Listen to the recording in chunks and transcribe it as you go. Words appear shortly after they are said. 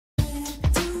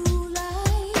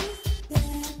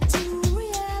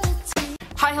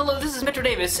hello, this is Metro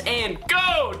Davis, and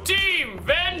go Team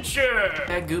Venture!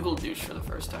 I Googled douche for the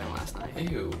first time last night.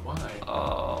 Ew, why?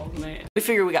 Oh, man. We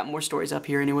figure we got more stories up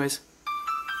here anyways.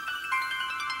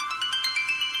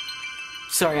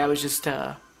 Sorry, I was just,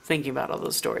 thinking about all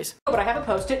those stories. Oh, but I have a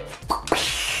Post-it.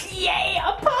 Yay,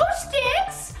 a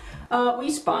Post-its! Will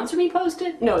you sponsor me,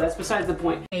 Post-it? No, that's besides the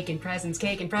point. Cake and presents,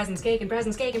 cake and presents, cake and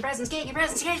presents, cake and presents, cake and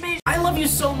presents, cake and presents. I love you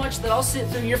so much that I'll sit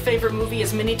through your favorite movie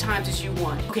as many times as you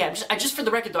want. Okay, I just for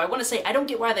the record though, I want to say I don't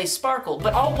get why they sparkle,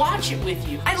 but I'll watch it with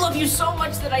you. I love you so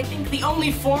much that I think the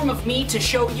only form of me to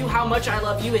show you how much I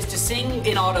love you is to sing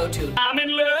in auto-tune. I'm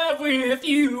in love with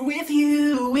you, with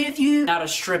you, with you. Not a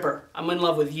stripper. I'm in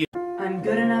love with you. I'm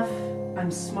good enough,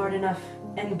 I'm smart enough,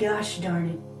 and gosh darn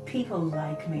it, people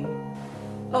like me.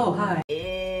 Oh, hi.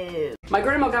 Ew. My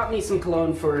grandma got me some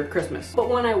cologne for Christmas, but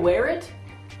when I wear it,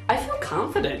 I feel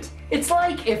confident. It's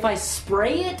like if I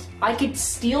spray it, I could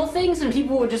steal things and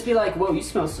people would just be like, whoa, you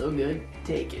smell so good.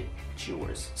 Take it, it's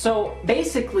yours. So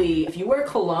basically, if you wear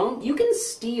cologne, you can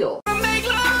steal. Make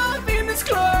love in this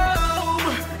club,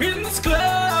 in this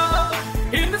club,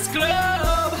 in this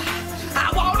club.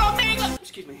 I wanna make love.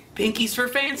 Excuse me. Pinkies for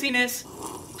fanciness.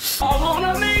 I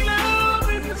wanna make love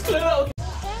in this club.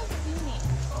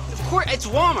 It's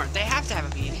Walmart. They have to have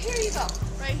a beanie. Here you go.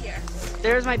 Right here.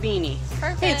 There's my beanie.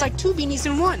 Perfect. Hey, it's like 2 beanies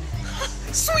in one.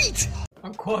 Sweet!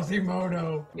 I'm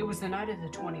Quasimodo. It was the night of the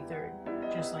 23rd,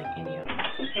 just like any other.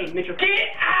 Hey, Mitchell, get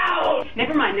out!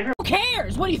 Never mind, never. Who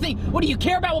cares? What do you think? What do you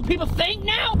care about what people think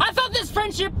now? I thought this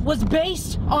friendship was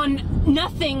based on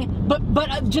nothing but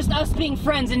just us being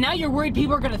friends, and now you're worried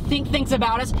people are gonna think things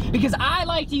about us because I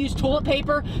like to use toilet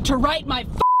paper to write my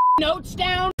notes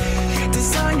down.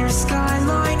 Design your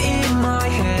skyline in my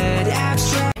head,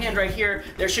 abstract. Hand right here,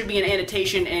 there should be an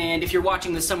annotation, and if you're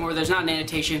watching this somewhere where there's not an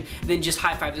annotation, then just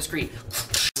high five the screen.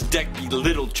 This deck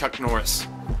belittled Chuck Norris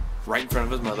right in front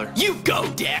of his mother. You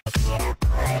go, Dad!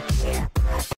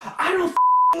 I don't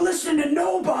listen to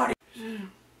nobody.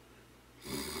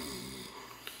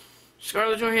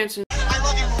 Scarlett Johansson. I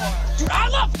love you more. Dude, I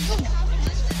love.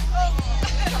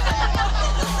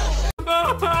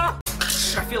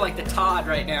 I feel like the Todd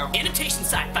right now. Annotation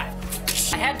side five.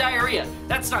 I had diarrhea.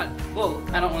 That's not. Whoa,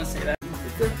 I don't want to say that.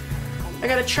 I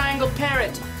got a triangle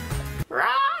parrot.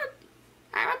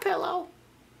 I'm a pillow.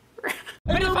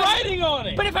 But you're writing on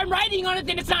it. But if I'm writing on it,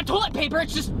 then it's not toilet paper.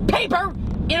 It's just paper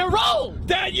in a roll.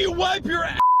 That you wipe your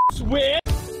ass with.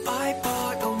 I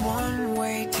bought a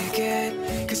one-way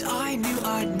ticket, cause I knew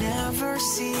I'd never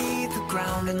see the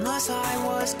ground unless I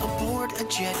was aboard a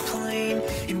jet plane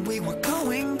and we were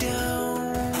going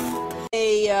down.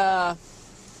 A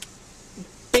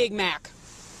Big Mac.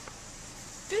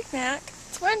 Big Mac.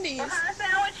 It's Wendy's. What kind of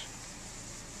sandwich?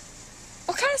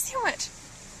 What kind of sandwich?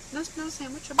 No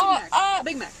sandwich. A Big Mac. A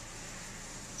Big Mac.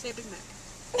 Say a Big Mac.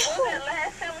 What was that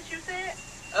last sandwich you said?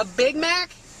 A Big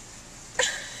Mac?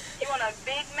 You want a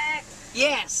Big Mac?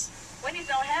 Yes. Wendy's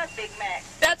don't have Big Mac.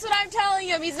 That's what I'm telling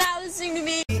him. He's not listening to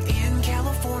me. In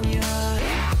California.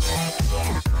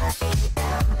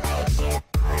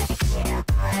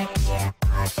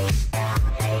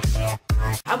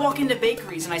 I walk into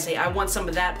bakeries and I say, I want some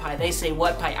of that pie. They say,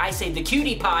 what pie? I say, the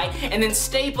cutie pie, and then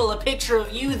staple a picture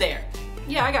of you there.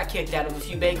 Yeah, I got kicked out of a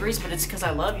few bakeries, but it's because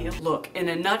I love you. Look, in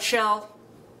a nutshell,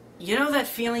 you know that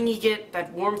feeling you get,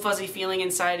 that warm fuzzy feeling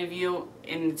inside of you,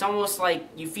 and it's almost like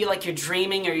you feel like you're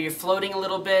dreaming or you're floating a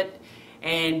little bit,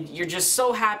 and you're just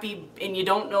so happy and you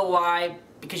don't know why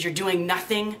because you're doing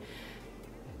nothing?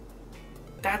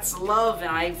 That's love, and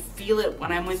I feel it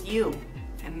when I'm with you.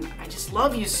 And I just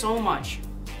love you so much.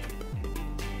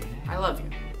 I love you.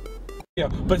 Yeah,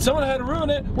 but someone had to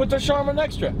ruin it with their Charmin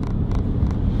Extra.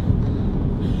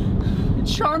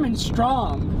 Charmin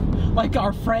strong, like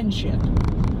our friendship.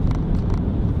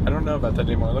 I don't know about that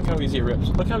anymore. Look how easy it rips.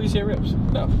 Look how easy it rips.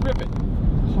 No, rip it.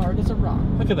 Hard as a rock.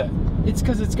 Look at that. It's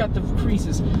because it's got the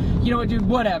creases. You know what, dude?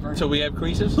 Whatever. So we have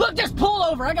creases? Look, just pull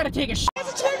over. I gotta take a shit.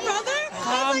 It's your brother?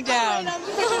 Calm down.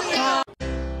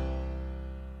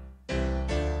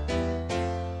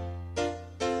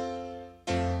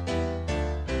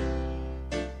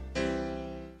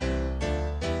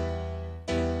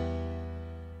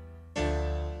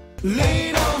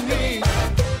 Lean on me.